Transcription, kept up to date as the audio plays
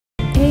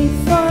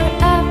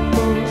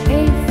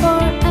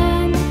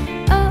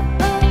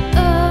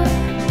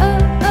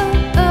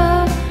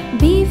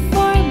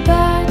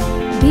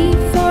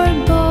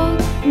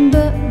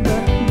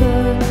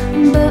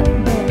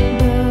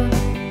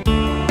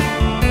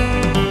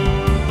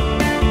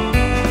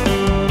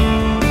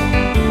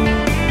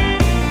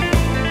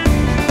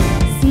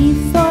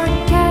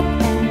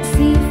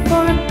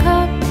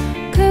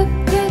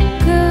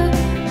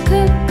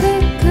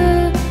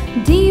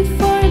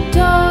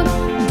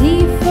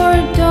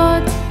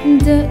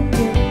E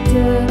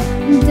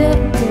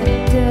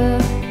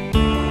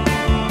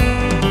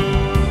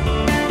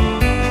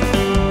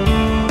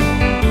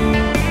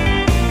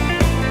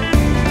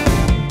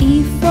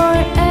for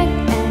egg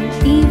and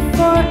E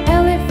for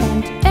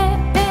elephant.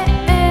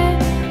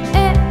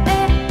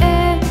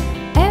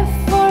 F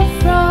for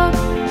frog,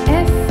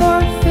 F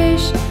for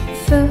fish.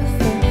 F.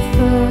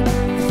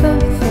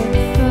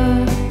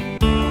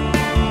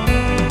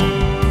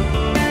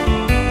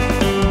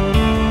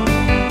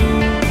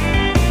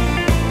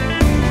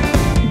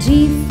 G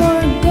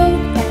for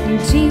goat and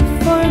G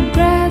for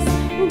grass.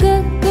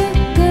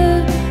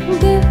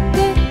 G.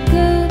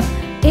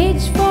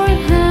 H for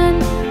hand,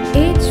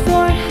 H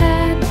for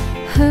hat.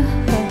 H.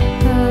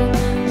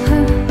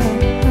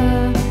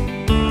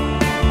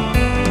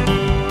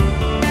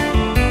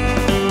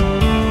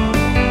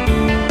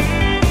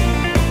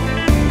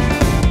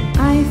 I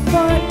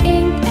for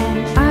ink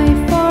and I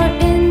for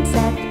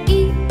insect. E.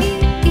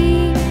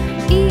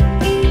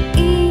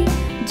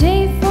 J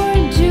for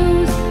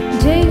juice,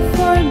 J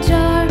for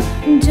jar.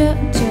 J.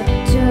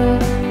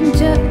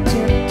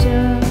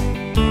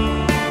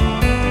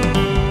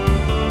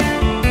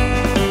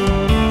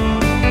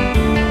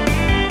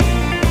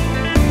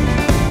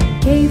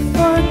 K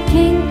for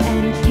king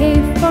and K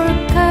for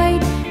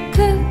kite. K.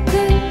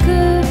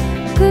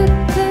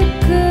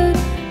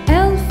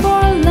 L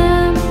for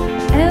lamb,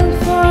 L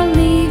for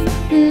leaf.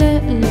 L.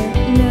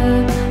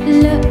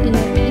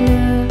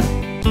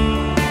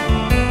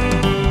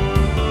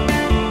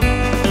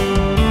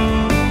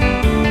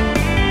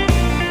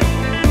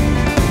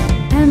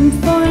 M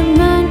for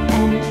man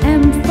and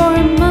M for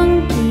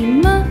monkey.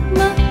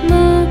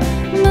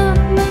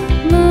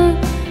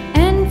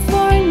 N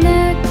for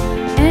neck,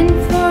 N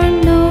for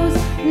nose.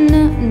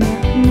 N.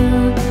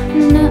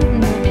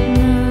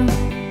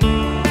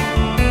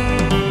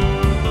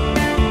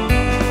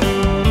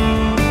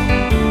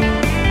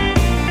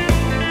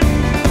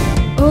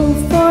 O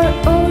for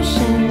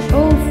ocean, O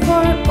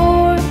for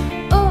oar.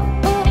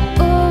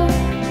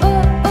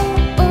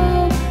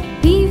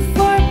 P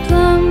for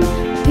plum,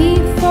 P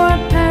for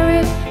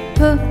parrot. P.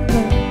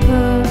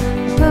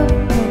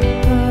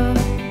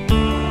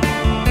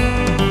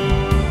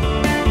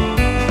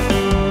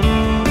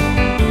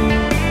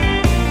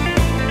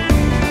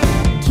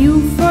 Q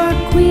for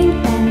queen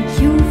and Q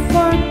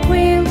for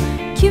quail.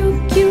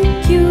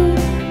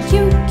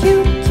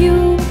 Q.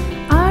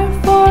 R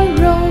for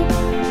roll,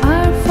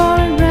 R for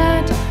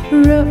rat.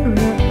 R.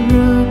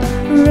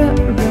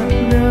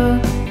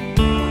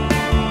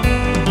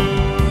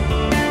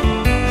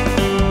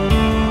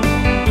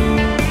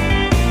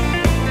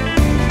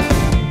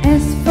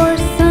 S for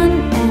sun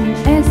and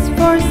S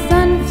for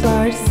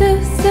sunflower.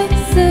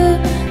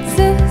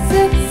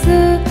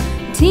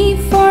 T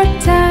for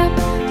tap,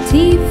 T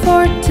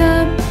for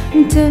tub.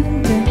 T.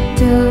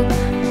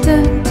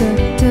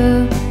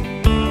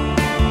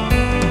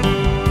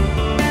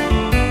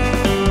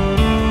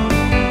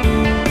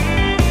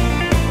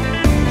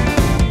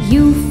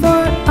 U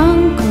for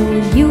uncle,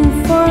 U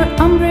for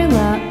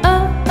umbrella.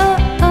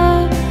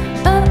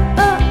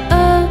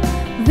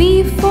 V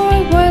for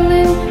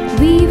violin,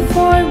 V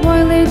for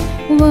violet.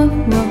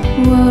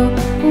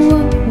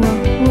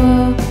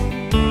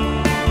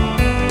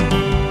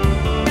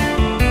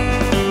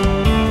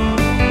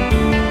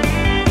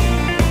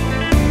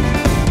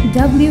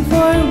 W. W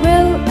for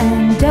will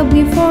and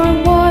W for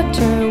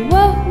water.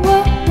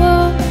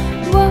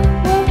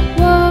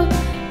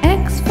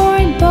 X for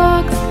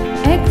box,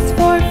 X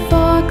for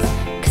fox.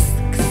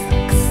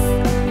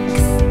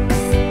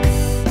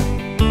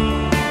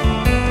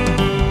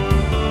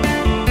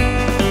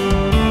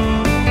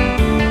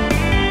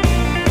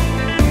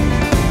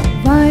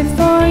 Y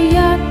for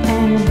yacht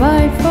and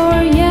Y for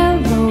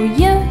yellow.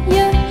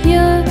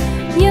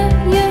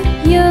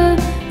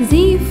 Z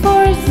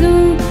for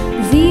zoo,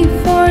 Z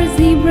for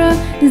zebra.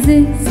 Z.